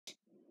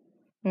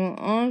Well,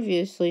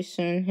 obviously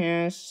someone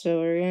has,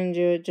 so we're gonna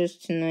do it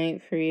just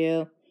tonight for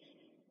you.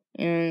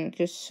 And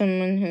because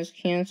someone has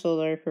canceled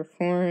our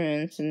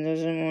performance and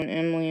doesn't want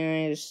Emily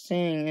and I to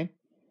sing.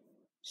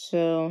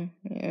 So,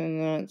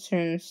 and that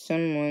certain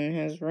someone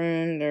has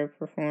ruined our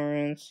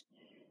performance.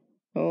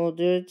 But we'll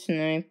do it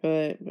tonight,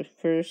 but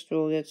first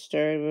we'll get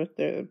started with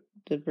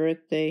the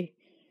birthday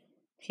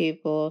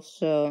people.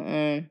 So,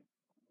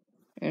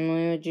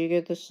 Emily, would you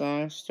get the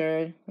song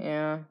started?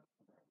 Yeah.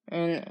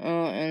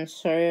 And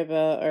sorry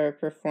about our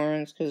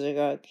performance because it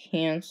got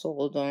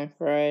canceled on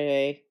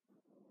Friday.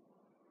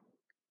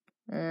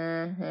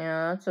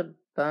 Yeah, that's a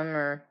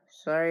bummer.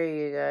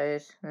 Sorry, you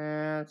guys.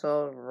 It's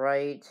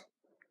alright.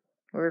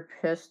 We're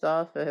pissed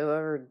off at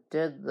whoever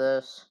did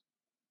this.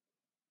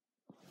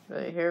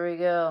 But here we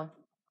go.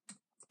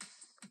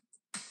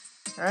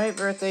 Alright,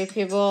 birthday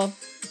people.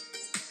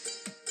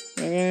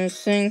 We're gonna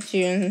sing to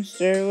you and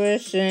start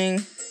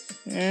wishing.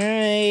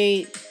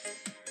 Alright.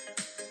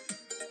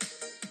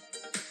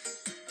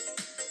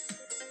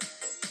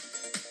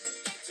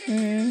 Right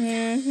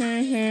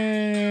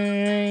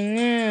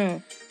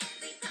now.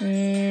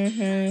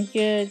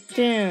 Get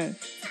down.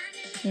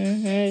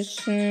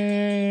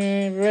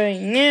 Right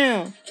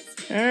now.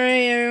 Alright,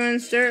 everyone,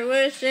 start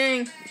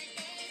wishing.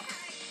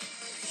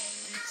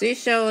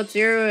 Seashell, what's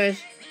your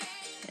wish?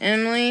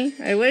 Emily,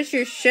 I wish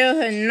your show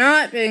had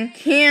not been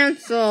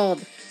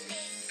canceled.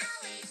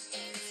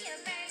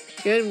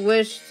 Good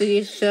wish,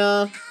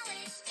 Seashell.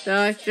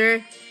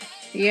 Doctor,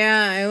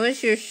 yeah, I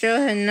wish your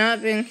show had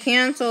not been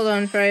canceled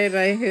on Friday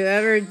by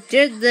whoever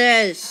did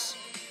this.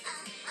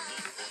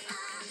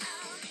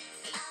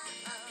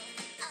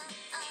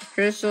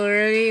 Crystal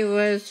Reddy,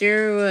 what's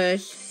your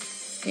wish?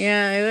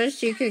 Yeah, I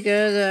wish you could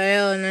go to the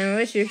aisle, and I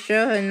wish your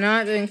show had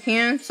not been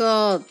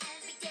canceled.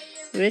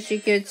 I wish you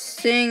could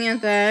sing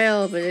at the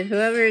aisle, but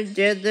whoever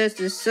did this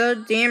is so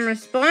damn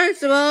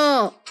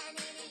responsible.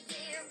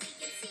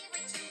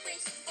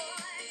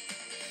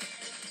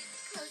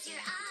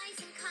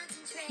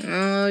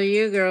 Oh,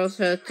 you girls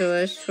have to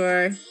wish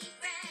for.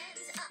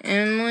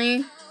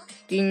 Emily,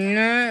 do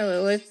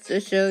not let the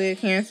show get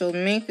canceled.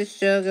 Make the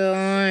show go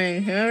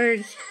on.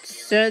 Whoever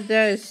said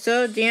that is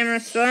so damn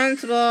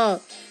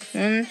responsible. I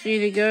want you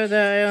to go to the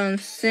aisle and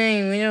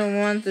sing. We don't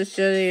want the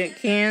show to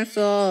get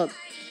canceled.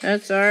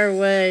 That's our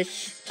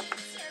wish.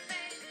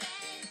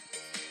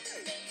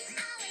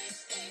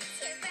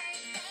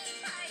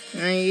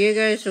 Now you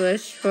guys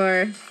wish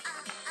for.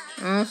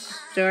 I'll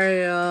start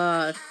it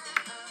off.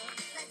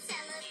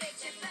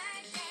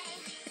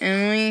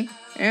 Emily,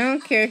 I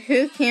don't care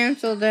who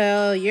canceled the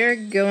hell, you're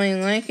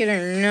going, like it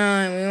or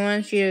not. We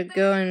want you to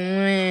go and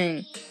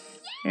win.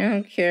 I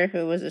don't care if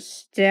it was a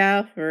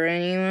staff or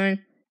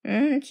anyone.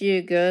 I want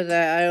you to go to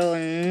that aisle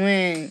and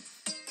win.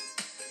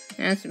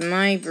 That's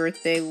my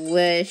birthday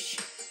wish.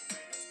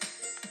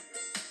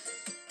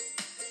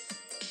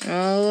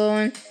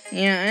 Oh,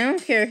 yeah, I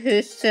don't care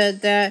who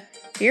said that.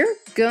 You're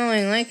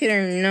going, like it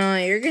or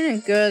not. You're gonna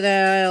go to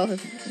that aisle.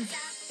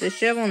 The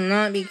show will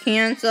not be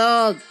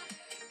canceled.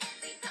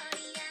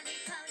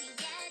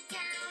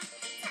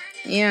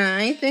 Yeah,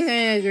 I think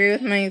I agree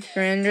with my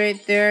friend right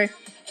there.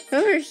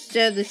 Whoever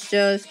said the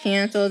show is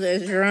canceled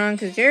is wrong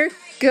because you're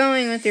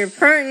going with your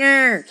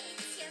partner.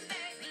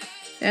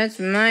 That's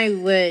my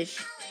wish.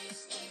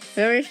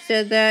 Whoever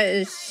said that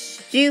is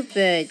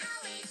stupid.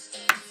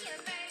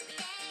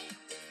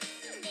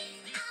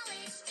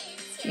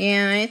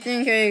 Yeah, I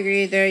think I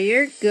agree there.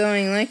 You're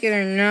going, like it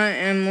or not,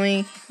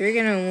 Emily. You're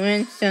gonna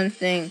win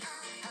something.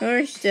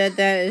 Whoever said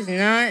that is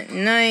not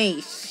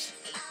nice.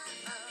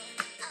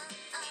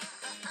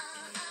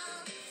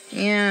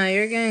 Yeah,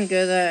 you're gonna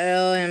go that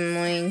aisle,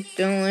 Emily.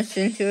 Don't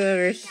listen to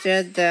whoever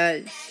said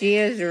that. She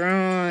is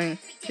wrong.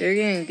 You're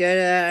gonna go to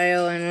that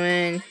aisle and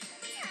win.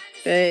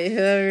 But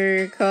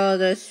whoever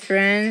called us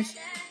friends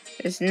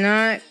is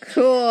not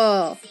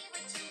cool.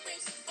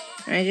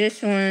 We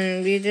just want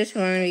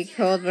to be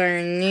called by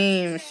our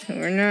names.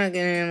 We're not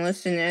gonna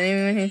listen to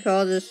anyone who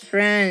called us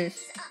friends.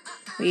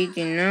 We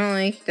do not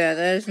like that.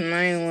 That is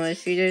my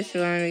wish. We just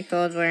want to be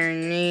called by our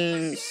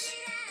names.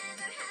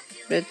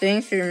 But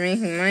thanks for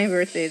making my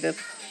birthday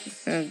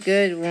a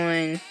good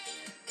one.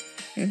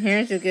 And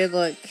here's a good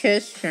luck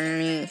kiss from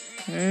me.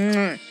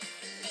 Mwah.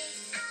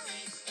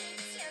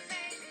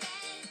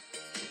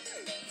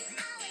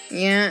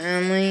 Yeah,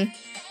 Emily.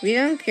 We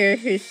don't care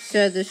who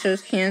said the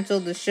show's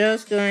canceled. The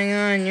show's going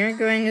on. You're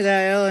going to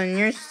that aisle and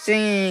you're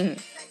singing.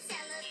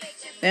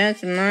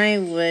 That's my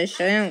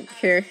wish. I don't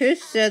care who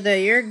said that.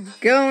 You're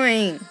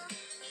going.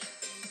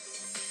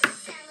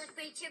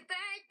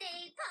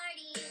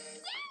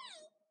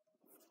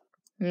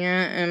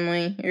 Yeah,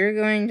 Emily, you're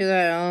going to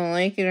that aisle,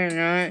 like it or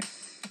not.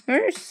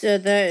 Whoever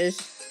said that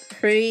is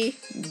pretty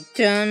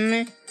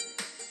dumb.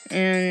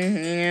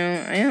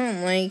 And, I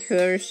don't like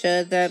whoever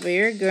said that, but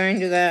you're going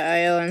to that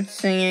aisle and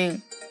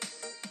singing.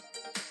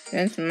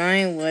 That's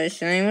my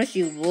wish, and I wish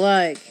you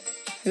luck.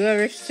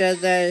 Whoever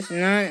said that is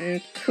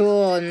not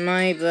cool in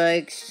my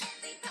books.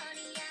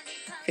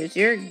 Because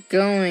you're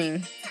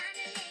going.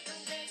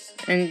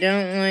 And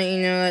don't let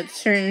you know that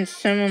certain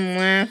someone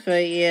laugh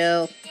at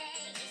you.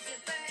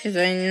 Because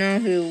I know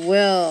who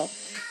will.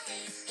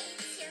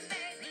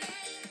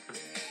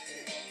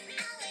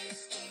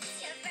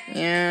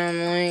 Yeah,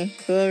 Emily,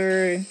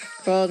 whoever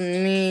called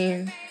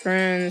me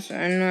friends,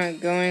 I'm not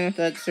going with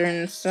that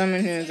certain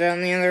someone who's out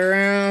in the other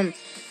room.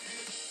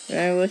 But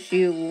I wish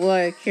you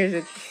luck. Here's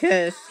a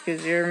kiss,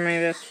 because you're my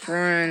best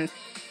friend.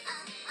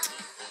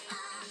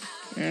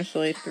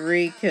 Actually,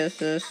 3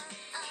 kisses.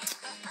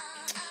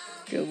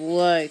 Good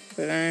luck,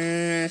 but I'm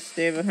gonna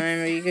stay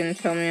behind, but you can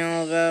tell me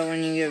all about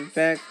when you get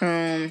back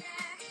home.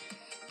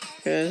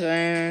 Because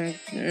I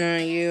know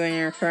you and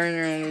your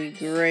partner will be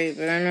great,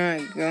 but I'm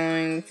not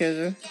going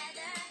because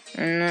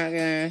I'm not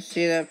gonna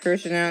see that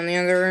person out in the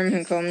other room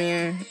who called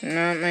me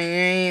not my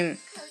name.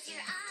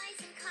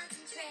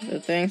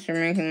 But thanks for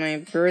making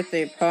my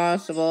birthday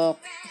possible.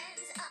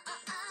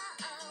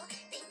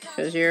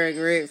 Because you're a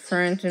great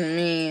friend to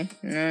me,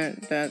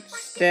 not that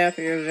staff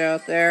of yours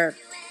out there.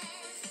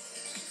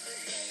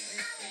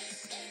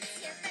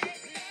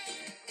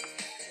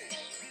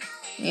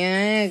 Yeah,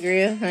 I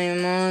agree with my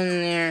mom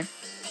there.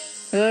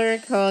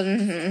 Whoever called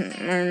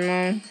our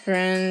mom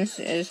friends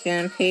is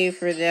gonna pay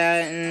for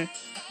that, and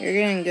you're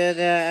gonna go to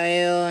that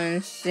aisle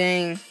and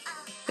sing.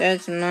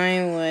 That's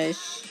my wish.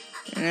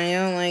 And I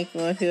don't like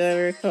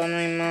whoever called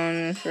my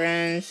mom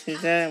friends,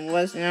 because that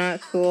was not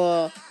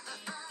cool.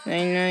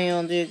 I know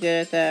you'll do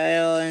good at that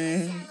aisle,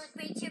 and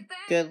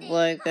good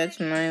luck. That's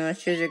my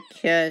wish. Here's a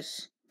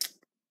kiss.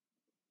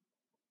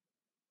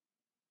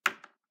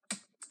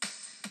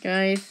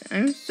 Guys,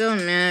 I'm so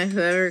mad at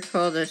whoever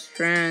called us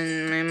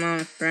friends, my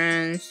mom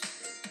friends.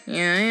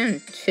 Yeah, I am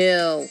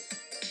too.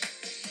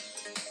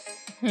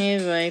 Hey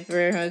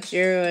Viper, what's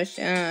your wish?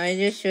 I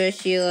just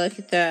wish you luck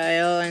at that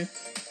aisle, and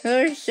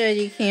whoever said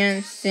you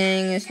can't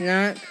sing is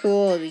not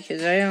cool,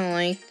 because I don't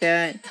like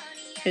that.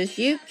 Because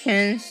you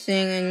can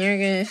sing, and you're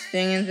gonna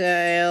sing at the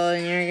aisle,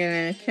 and you're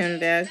gonna come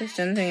back with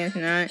something. If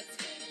not,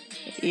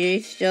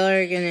 you still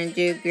are gonna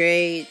do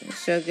great.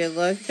 So good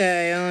luck at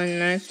that aisle,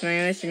 and that's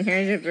my wish. And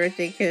here's a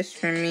birthday kiss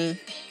from me.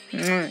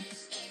 Mwah.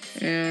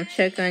 And I'll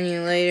check on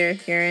you later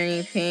if you're in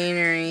any pain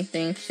or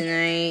anything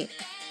tonight.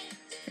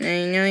 And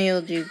I know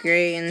you'll do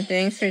great, and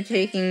thanks for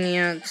taking me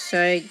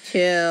outside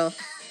too.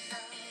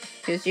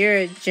 Because you're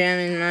a gem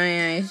in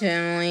my eyes,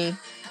 Emily.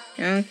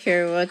 I don't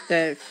care what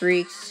that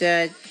freak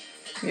said.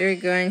 You're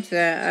going to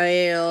that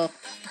aisle.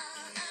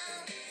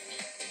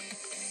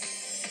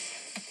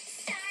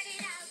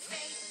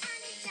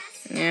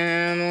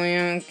 Yeah, Emily,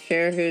 I don't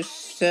care who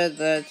said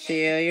that to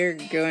you. You're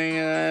going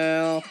to that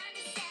aisle.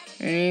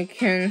 And you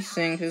can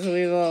sing, because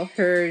we've all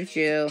heard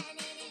you.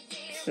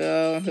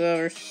 So,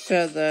 whoever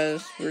said that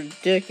is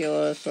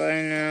ridiculous,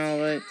 I know,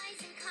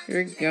 but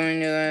you're going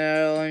to that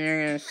aisle and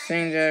you're going to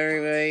sing to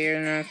everybody.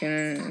 You're not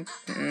going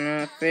to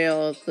not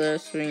fail at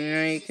this. We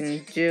know you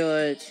can do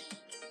it.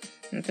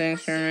 And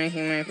thanks for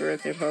making my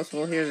birthday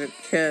possible. Here's a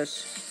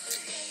kiss.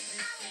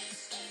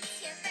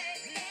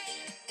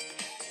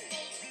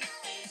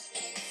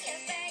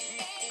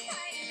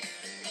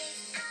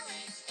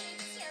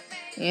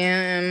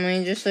 Yeah,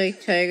 Emily, just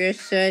like Tiger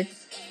said,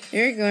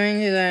 you're going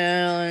to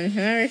that aisle, and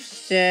whoever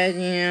said,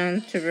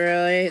 to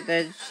Burley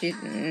that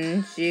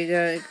she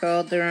got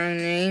called the wrong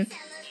name,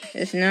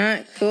 it's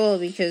not cool,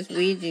 because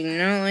we do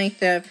not like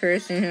that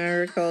person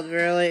whoever called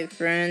Burley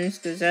friends,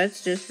 because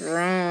that's just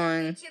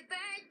wrong.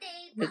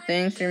 But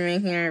thanks for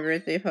making our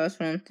birthday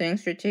possible, and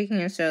thanks for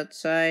taking us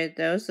outside.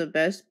 That was the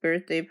best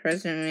birthday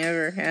present we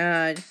ever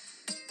had.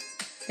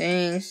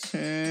 Thanks.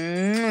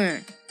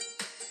 Mwah.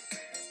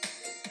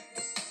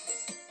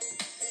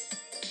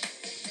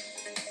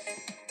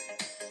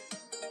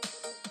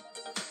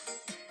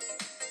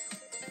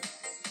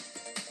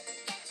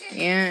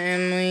 Yeah,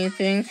 Emily,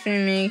 thanks for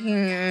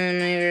making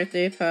my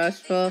birthday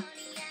possible.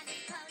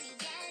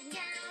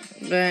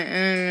 But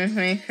if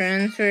my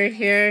friends were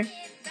here,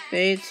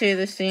 they'd say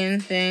the same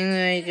thing.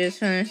 That I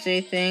just want to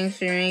say thanks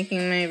for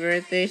making my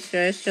birthday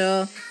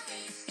special.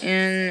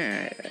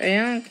 And I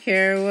don't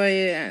care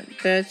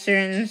what that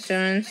certain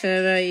someone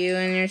said about you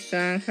and your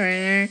song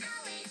partner.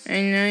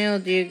 I know you'll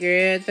do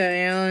great at the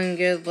aisle, and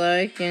good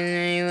luck,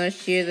 and I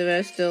wish you the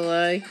best of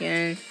luck,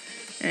 and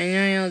I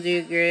know you'll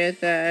do great at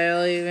the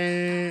aisle,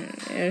 even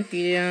if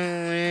you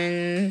don't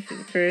win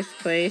first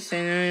place.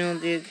 I know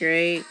you'll do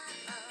great.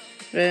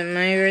 But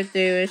my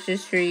birthday wish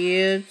is for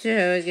you to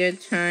have a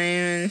good time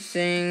and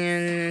sing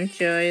and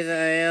enjoy the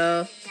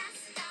aisle.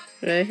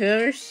 But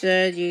whoever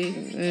said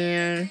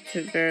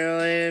to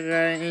Beverly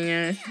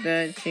about,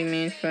 that she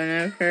made fun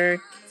of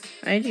her,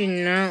 I do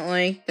not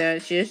like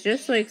that. She is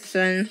just like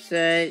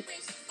Sunset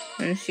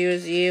when she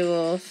was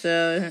evil.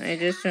 So I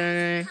just want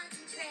to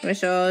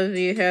wish all of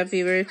you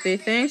happy birthday.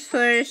 Thanks,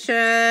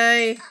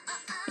 Fluttershy.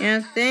 Yeah,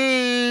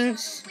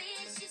 thanks.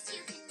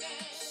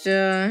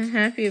 So,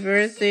 happy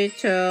birthday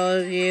to all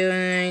of you,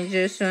 and I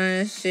just want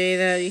to say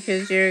that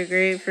because you're a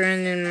great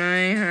friend in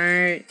my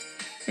heart.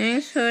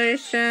 Thanks,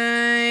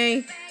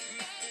 Fluttershy.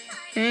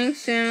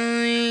 Thanks,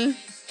 Emily.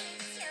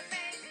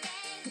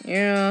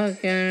 You're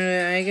welcome,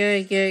 but I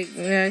gotta get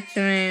back to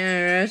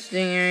my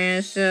resting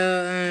area,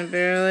 so,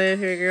 barely if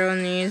your girl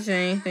needs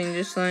anything,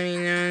 just let me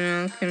know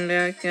and I'll come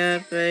back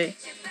up, but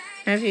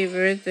happy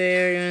birthday,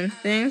 everyone.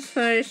 Thanks,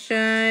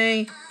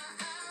 Fluttershy.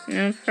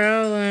 No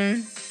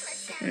problem.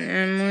 And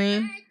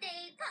Emily,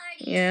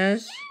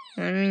 yes,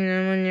 let me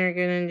know when you're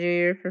gonna do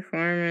your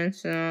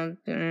performance, and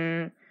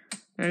I'm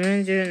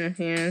gonna do it in a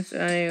few minutes.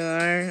 Oh, you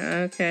are?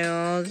 Okay,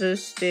 well, I'll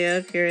just stay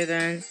up here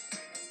then.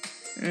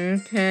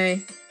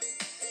 Okay.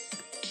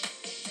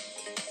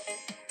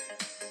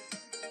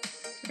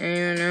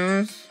 Anyone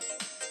else?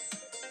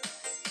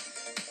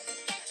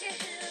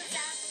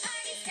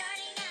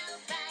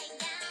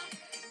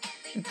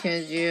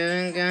 Because you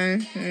haven't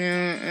gone?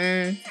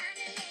 No,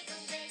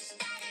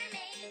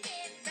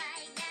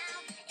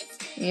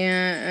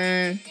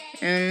 yeah,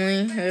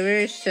 Emily,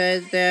 whoever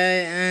said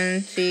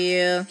that, to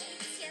you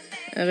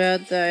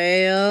about the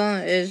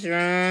ale is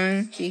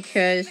wrong,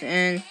 because,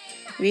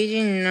 we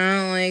do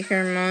not like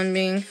her mom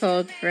being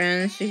called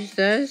friends.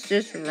 That's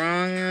just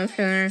wrong of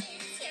her.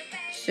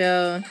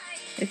 So,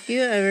 if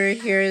you ever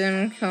hear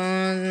them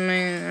calling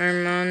our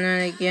mom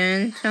that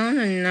again, tell them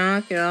to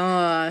knock it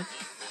off.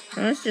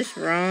 That was just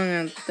wrong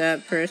of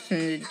that person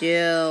to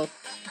do.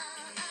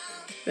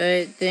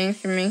 But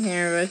thanks for making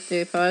our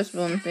birthday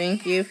possible, and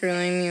thank you for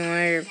letting me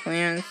water your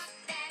plants.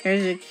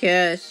 Here's a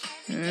kiss.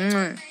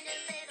 Mwah.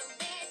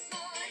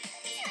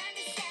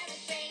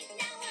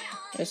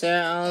 Is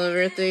that all the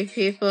birthday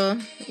people?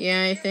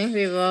 Yeah, I think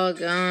we've all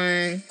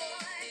gone.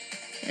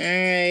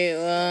 Alright,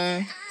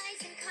 well.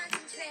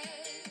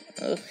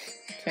 Ugh,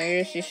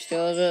 Tiger, she's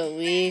still a bit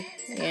weak.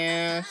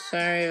 Yeah,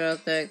 sorry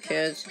about that,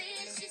 kids.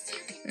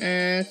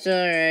 It's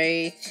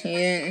alright. He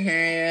didn't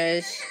hurt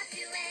us.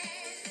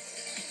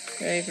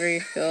 Viper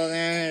fell down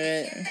a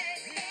bit.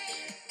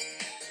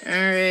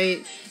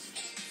 Alright.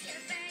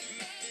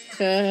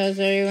 So, has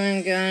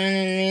everyone gone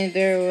and made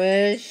their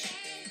wish?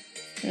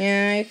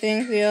 Yeah, I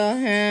think we all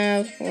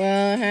have.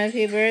 Well,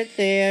 happy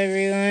birthday,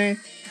 everyone.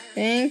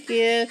 Thank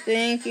you,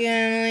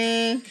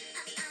 Emily.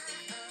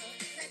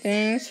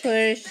 Thanks,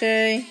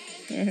 Fluttershy.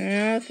 You're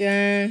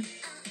welcome.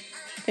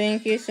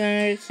 Thank you,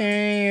 Senator.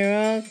 You're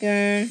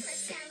welcome.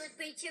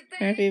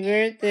 Happy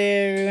birthday,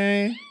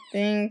 everyone.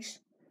 Thanks.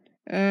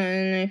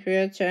 And I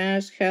forgot to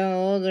ask, how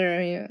old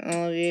are you,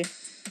 all of you?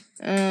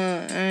 I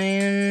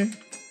am...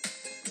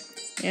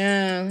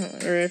 Yeah,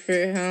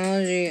 Rupert, how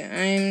old are you?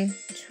 I'm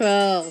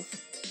 12.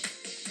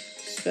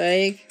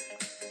 Spike.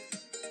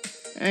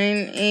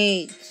 I'm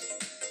 8.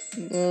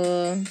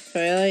 Well,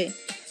 Twilight.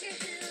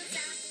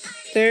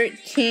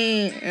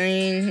 13.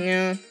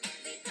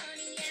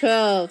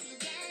 12.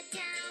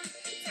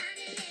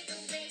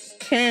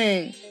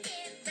 10.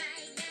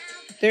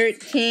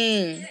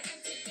 13.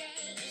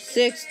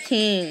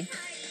 16.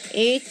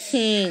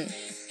 18.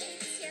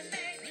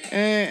 I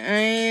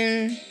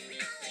am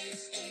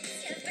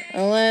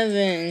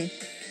 11.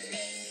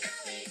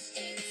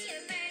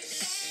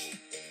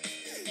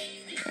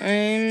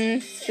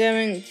 I'm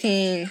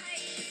 17.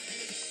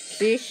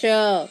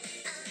 Seashell.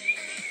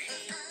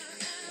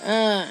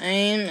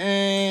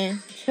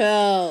 I'm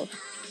 12.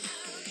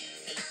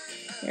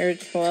 You're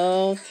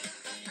 12.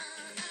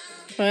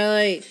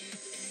 Twilight.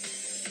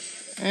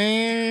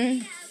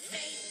 I'm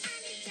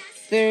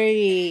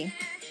 30.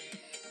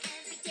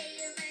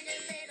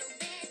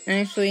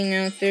 Actually,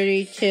 no,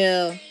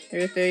 32.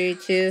 You're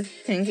 32,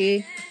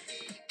 Pinky.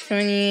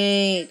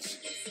 28.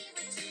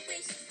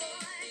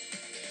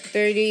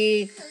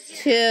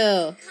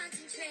 32.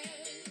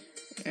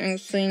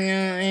 Actually,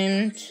 no,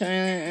 I'm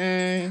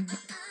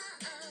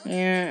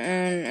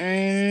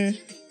I'm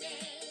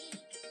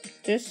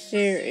just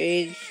your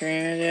age,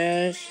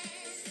 Randash.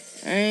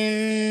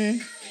 I'm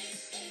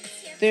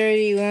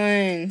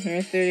 31.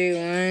 You're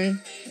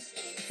 31.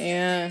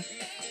 Yeah.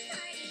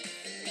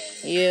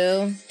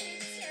 You.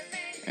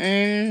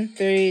 I'm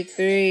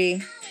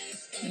 33.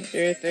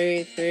 You're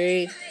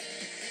 33.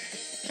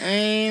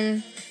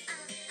 I'm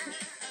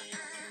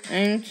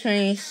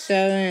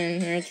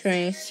 27. You're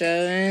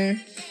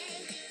 27.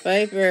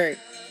 Viper.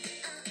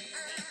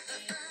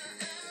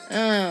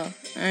 Oh,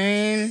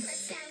 I'm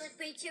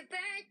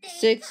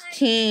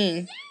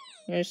 16.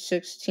 You're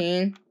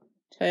 16.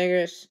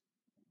 Tigress.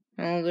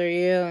 How old are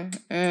you?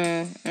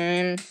 Oh,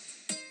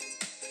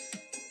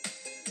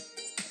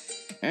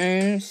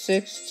 I'm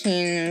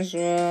 16 as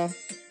well.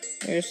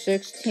 You're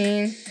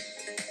 16.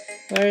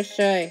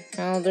 Fluttershy,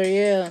 how old are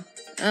you?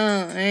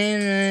 Oh,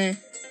 I'm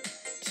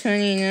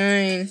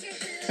 29.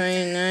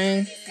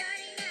 29.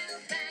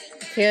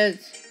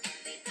 Kids.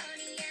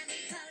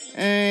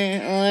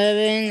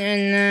 11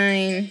 and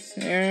 9.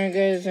 Your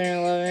guys are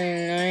 11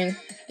 and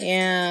 9.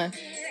 Yeah.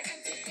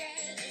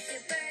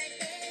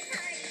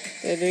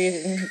 Did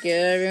we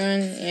get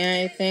everyone? Yeah,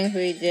 I think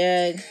we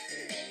did.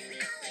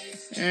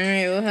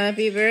 Alright, well,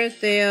 happy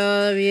birthday,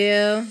 all of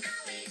you.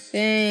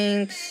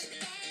 Thanks.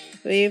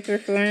 Will you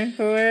perform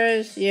for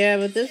us? Yeah,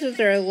 but this is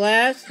our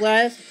last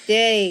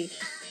day.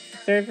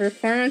 So our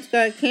performance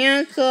got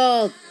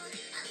canceled.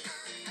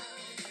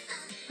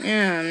 Oh,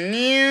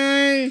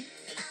 man.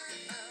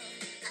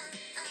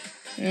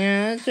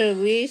 Yeah, that's what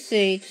we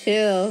say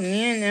too.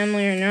 Me and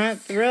Emily are not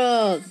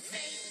thrilled.